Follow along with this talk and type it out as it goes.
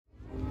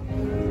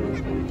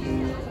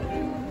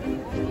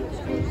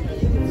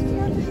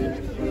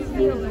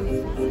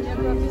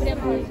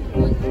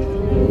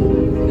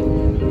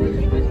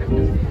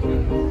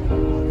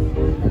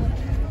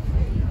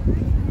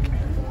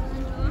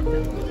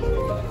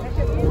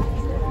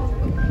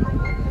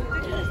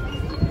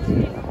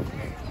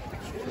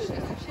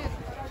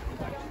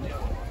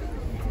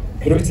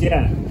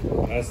Друзья,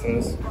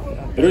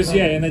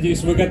 Друзья, я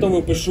надеюсь, вы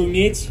готовы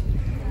пошуметь,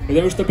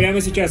 потому что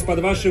прямо сейчас под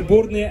ваши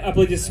бурные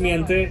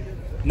аплодисменты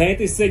на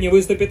этой сцене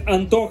выступит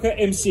Антоха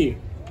МС.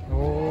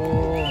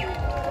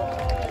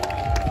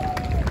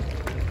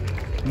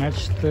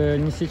 Значит,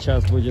 не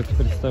сейчас будет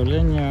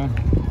представление,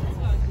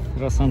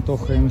 раз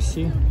Антоха МС.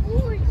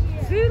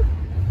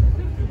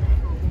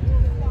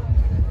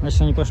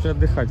 Значит, они пошли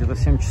отдыхать. Это в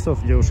 7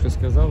 часов девушка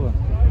сказала.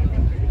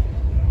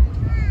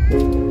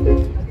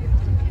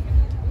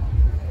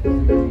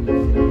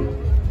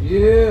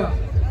 Yeah.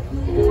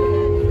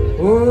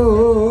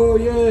 Oh,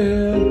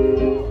 yeah.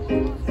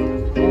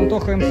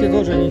 Антоха МС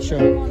тоже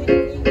ничего.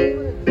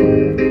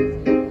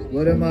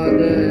 What am I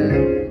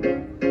doing?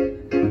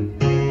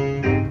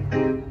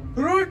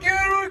 Руки,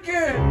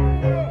 руки!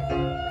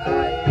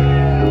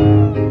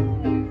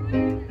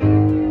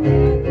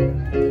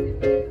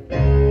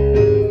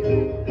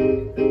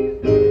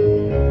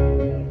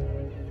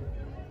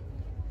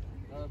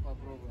 Давай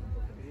попробуем.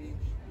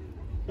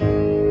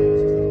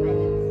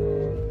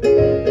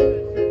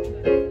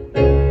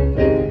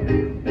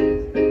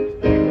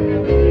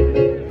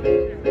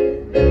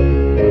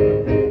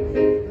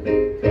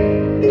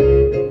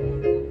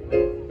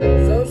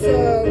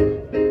 So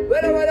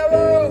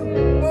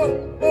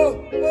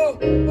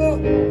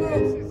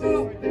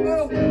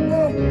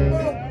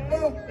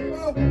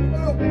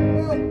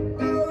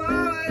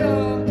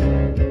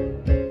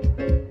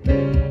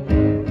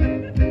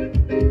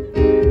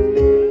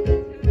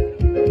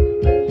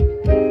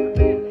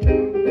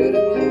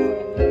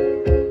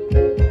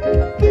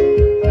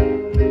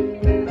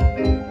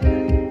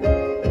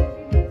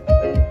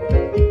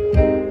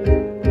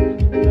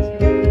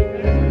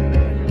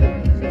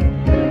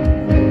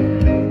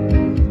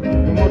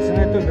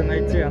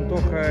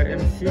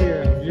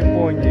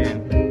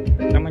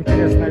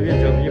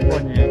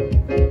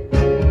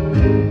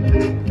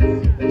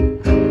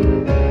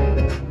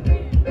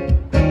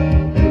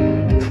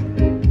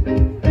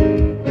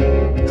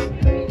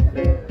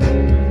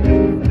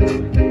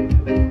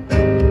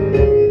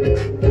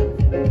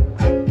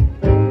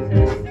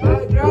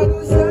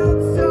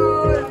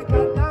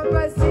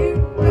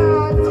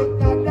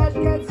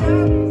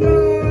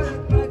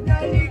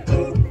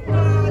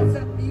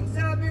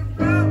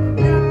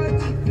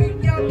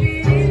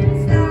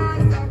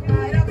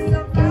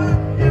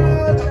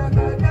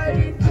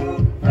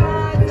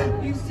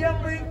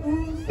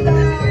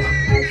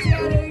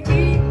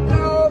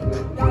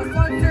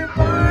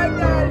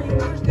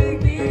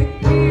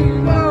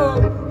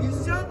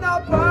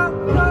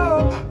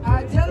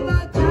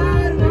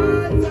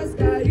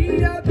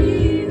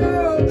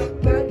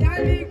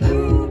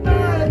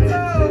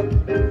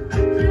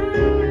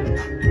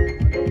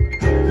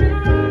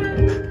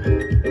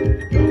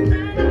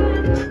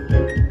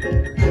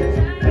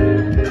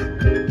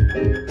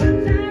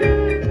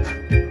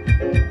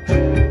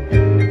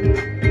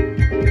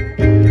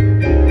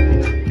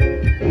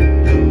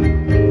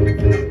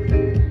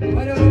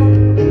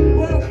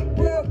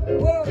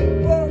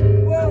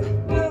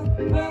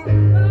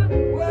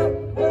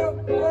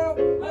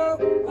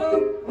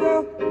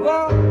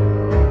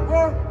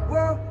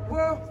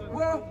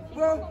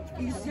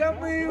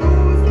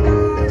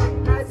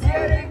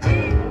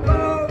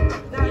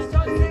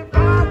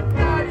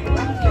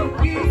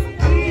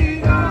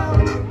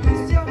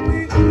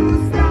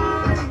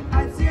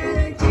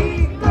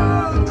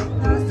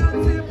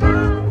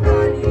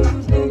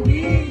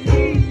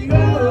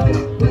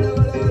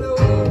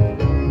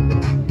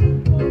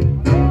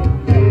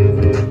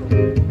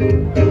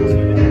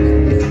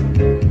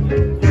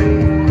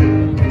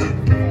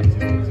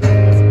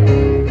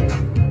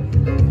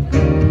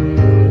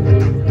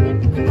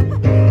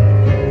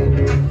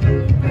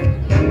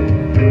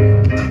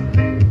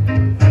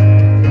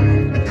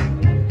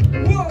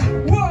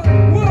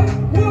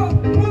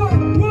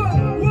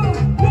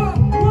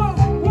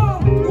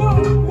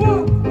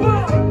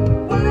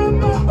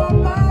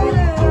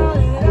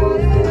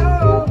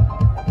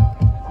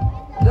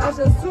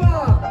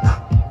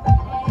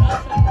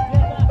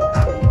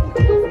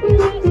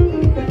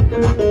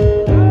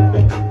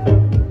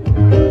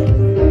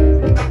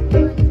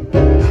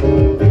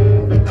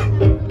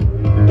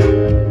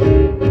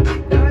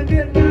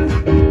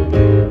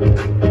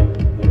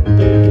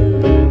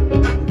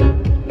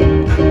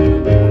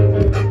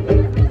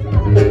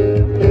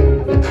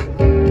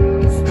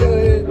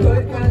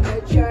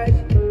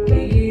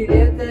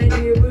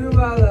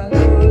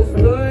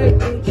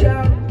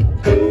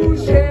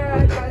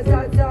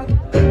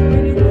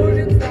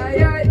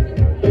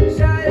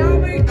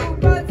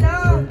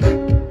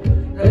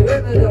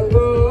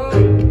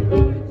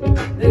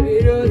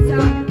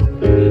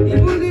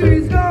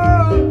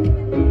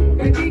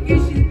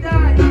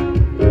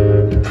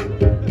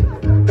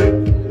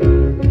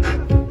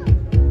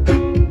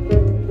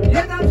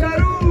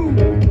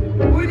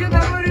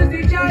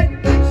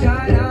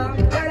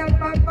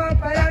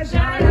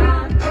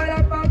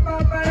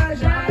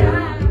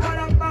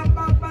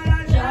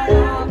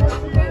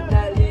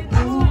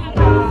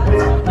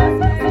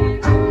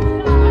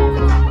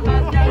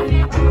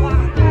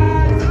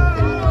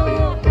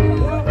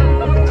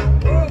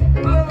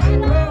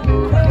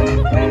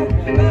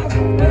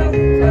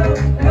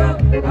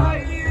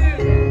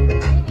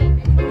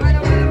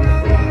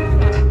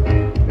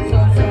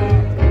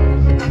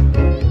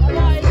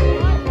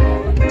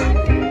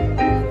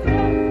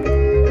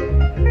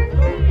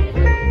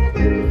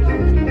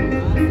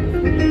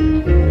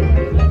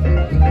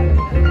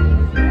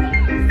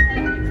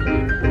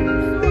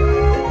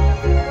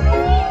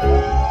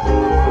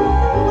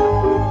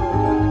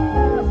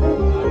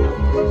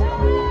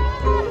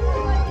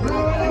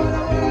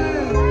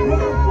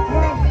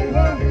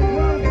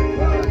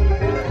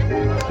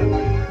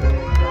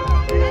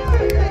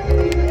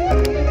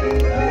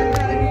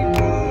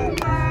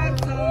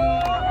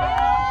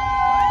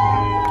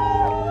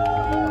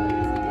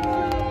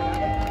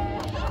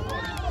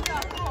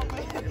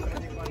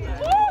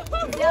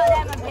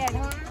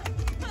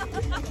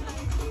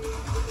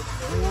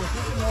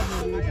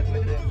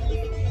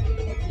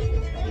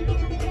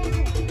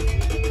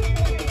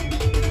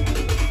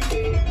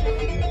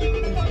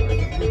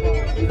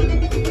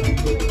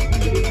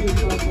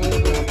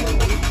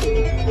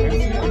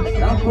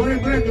Там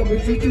плейбека бы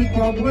чуть-чуть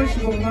побольше,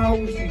 в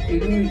наушники,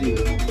 люди.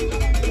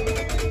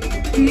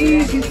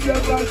 Пишет все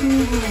по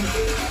кругу.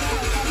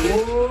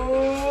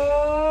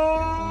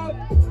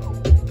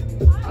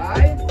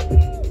 Ай,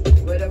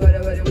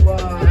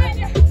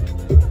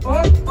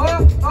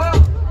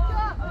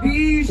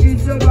 пишет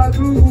все по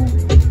кругу,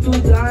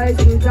 туда и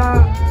сюда.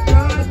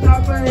 Просто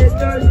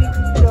поэтожник,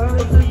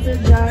 просто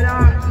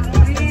жара.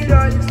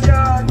 Природе все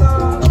одно.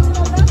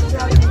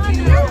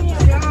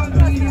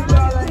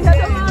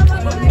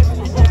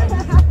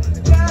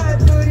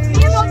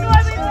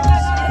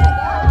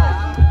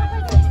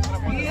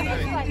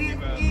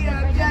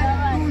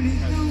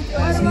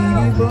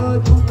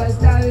 Водку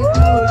поставить на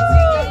улице,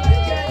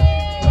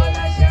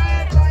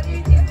 возвращая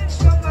планете,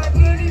 что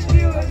могили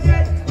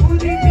взять,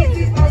 будет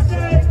пиздить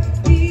поставить,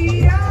 и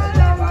я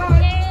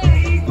давай, ты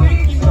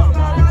будешь, что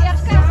надо,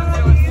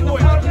 ставить,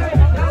 может,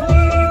 на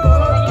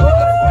перевод,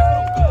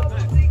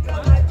 цикл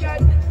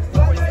начать,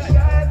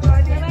 возвращая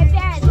планете,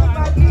 что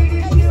могили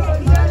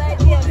взять,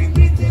 будет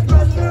пиздить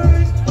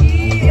поставить, и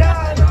я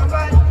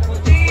давай,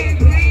 ты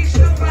будешь,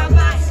 что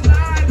надо,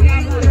 ставить,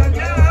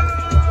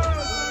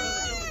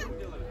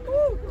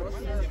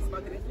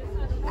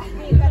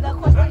 Когда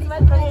хочешь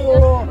посмотреть,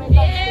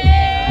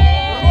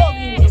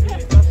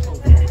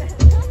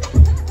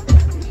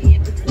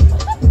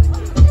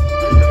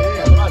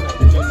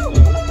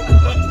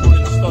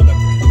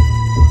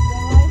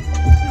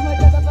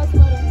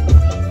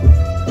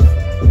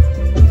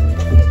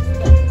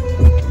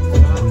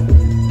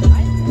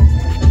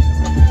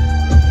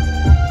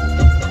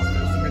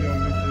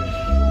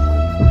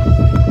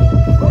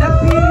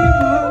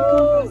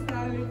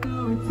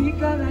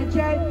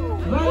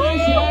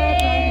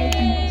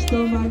 что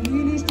могли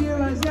лишь не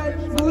взять,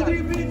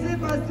 мудрый принцип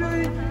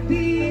построить, ты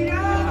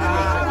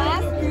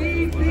рядом, ты.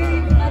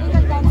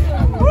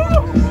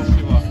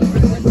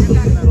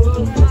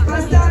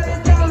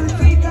 Поставить на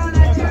утика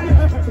начать,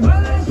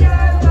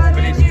 возвращая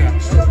планете,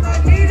 что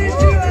могли лишь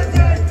не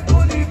взять,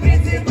 мудрый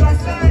принцип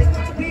построить,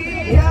 ты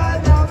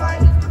рядом,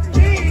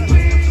 ты.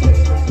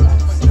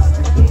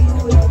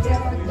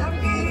 На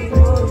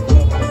переводку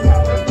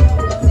поставить на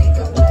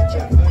утика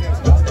начать,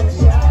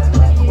 возвращая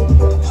планете,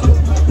 что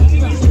могли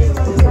лишь не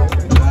взять.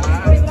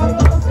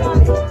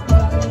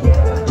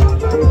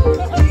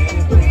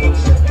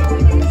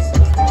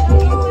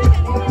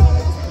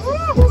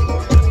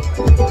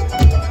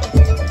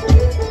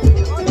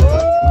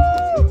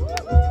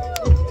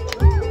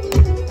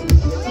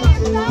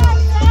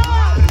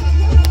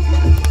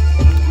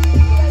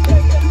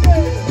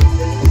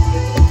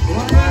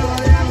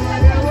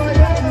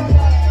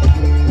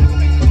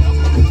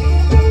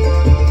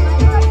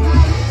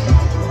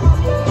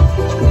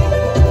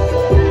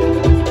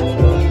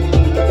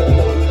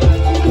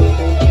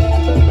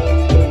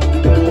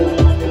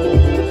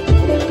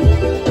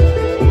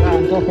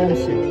 Антоха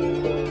МС.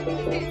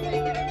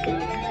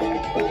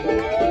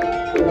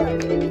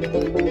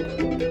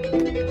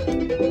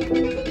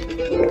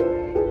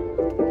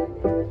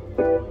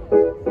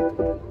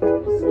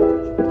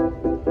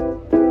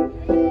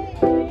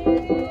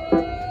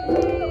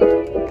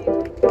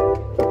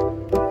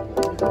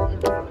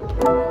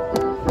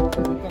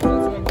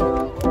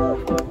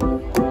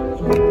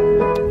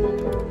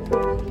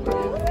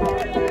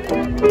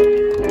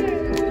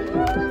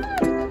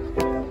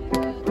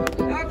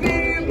 На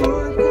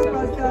переводку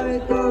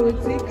поставить новый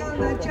цикл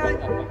начать,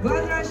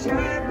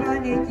 возвращая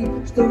планете,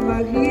 что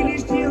могли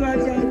лишь не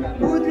взять,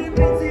 мудрый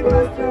принцип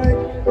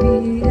построить, и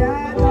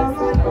рядом,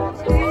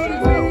 ты,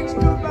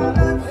 что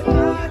баланс,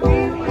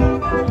 смотри,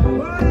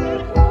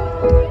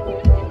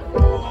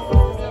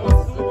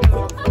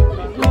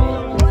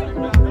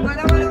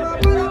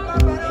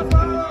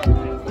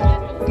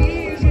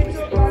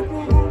 движется по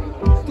кругу,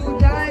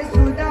 туда и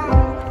сюда,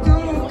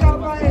 вдруг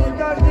капает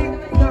дождик,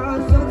 на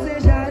солнце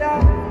жара,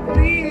 в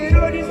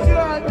природе все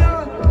одно,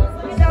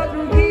 за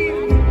другим,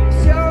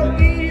 все в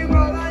мире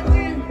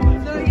балансин,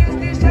 но есть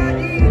лишь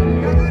один,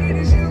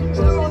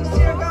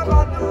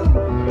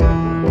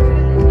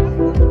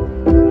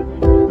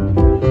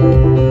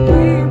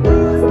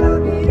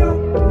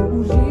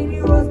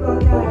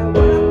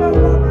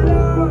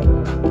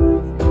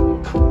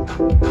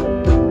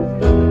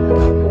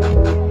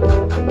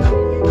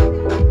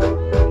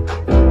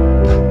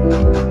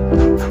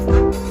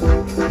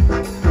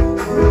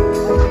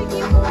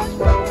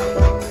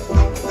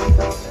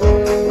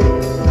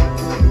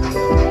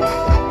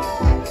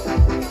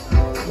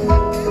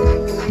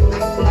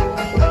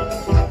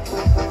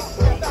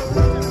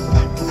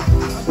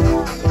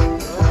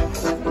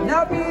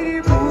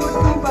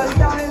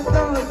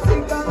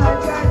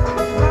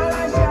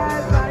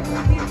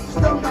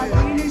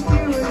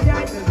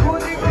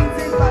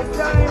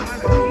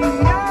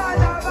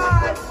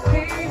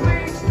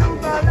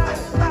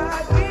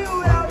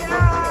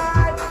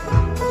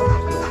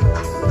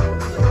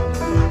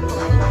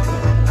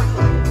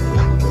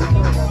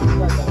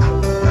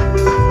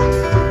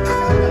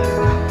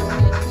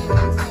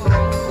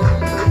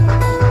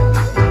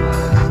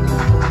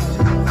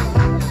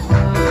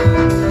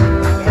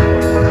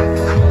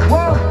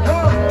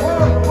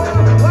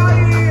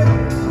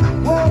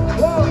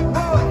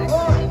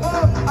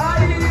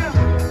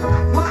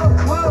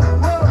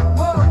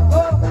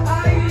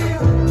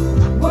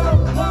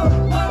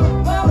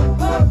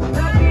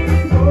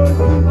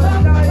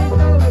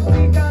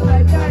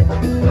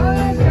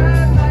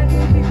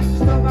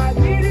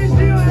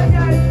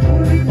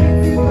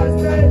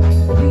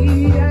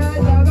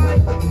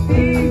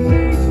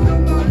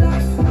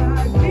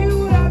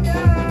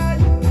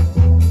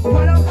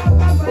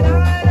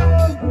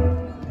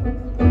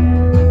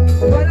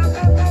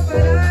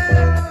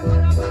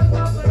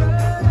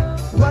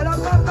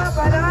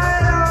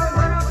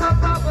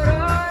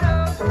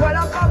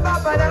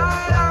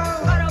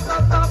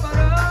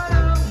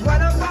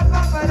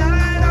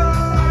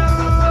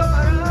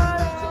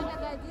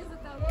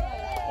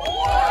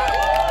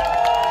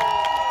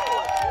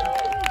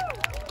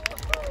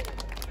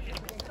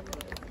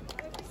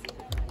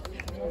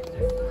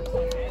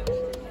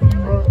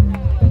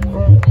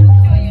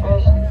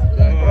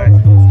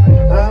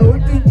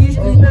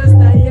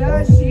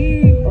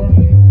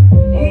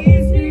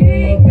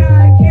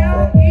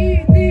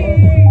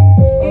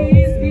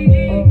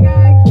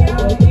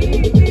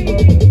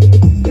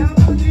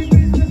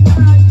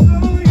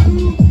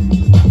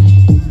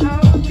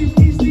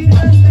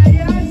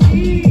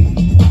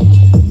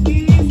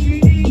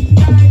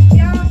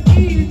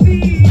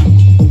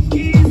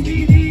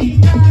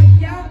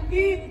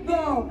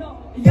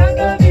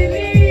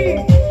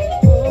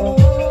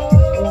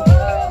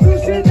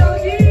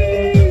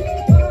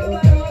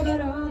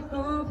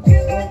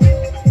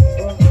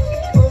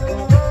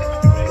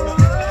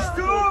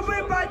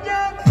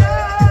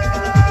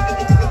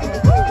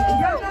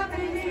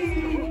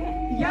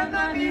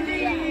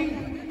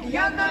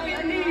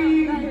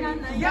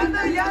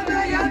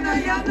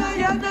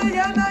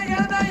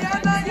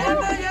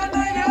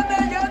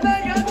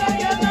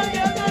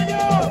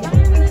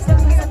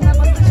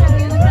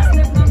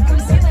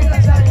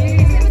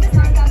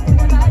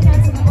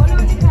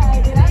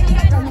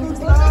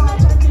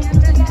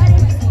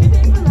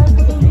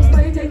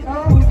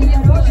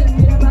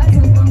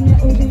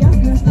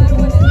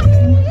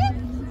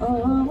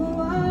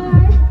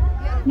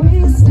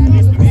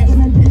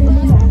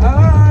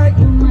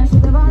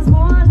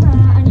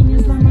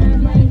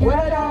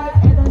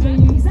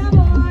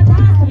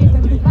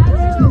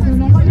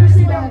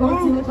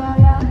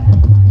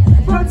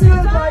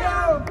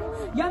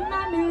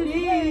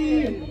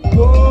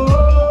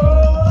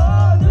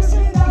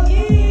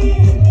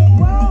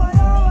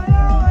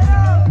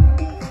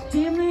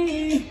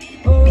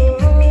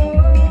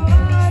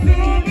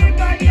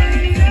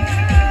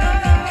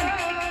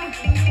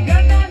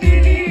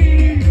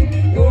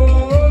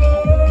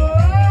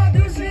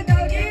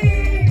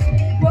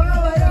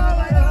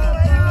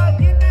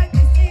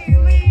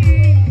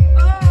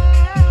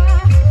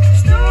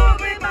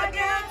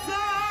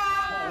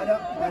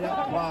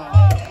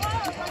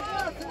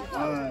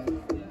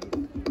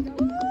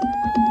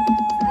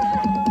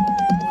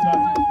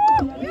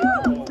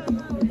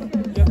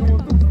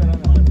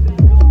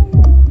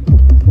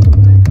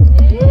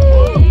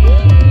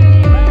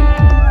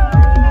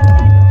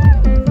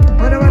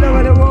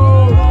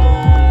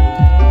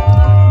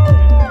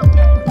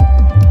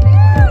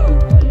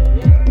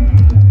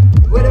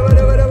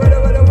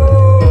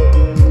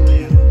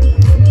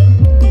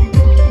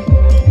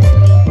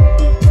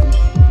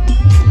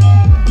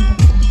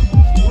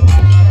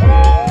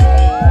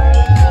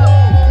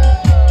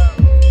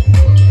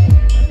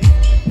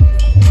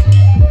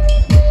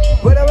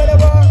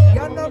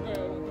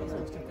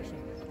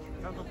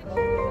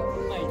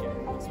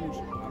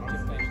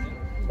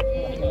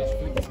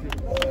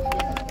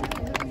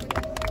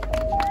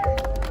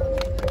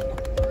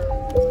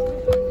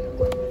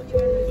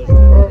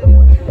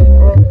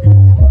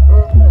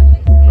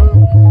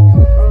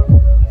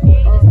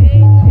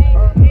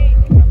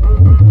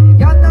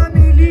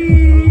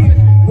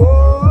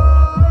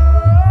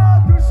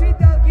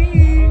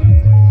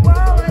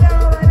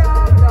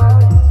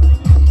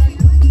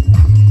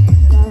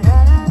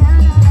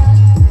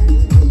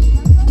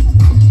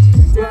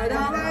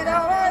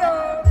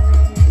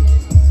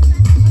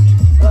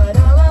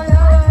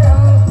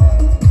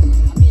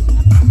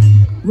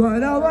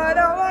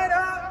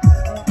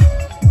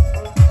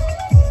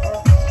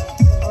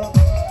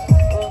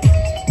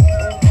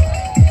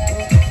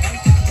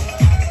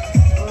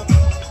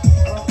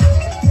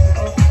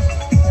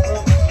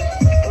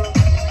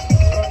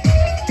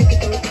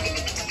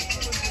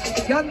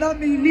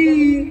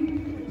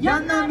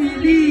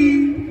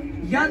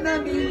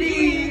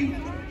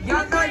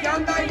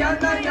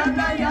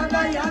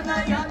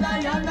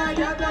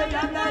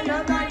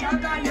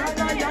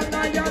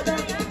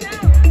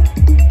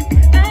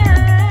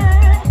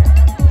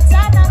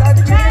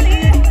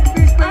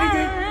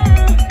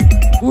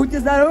 Будьте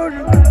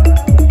здоровы!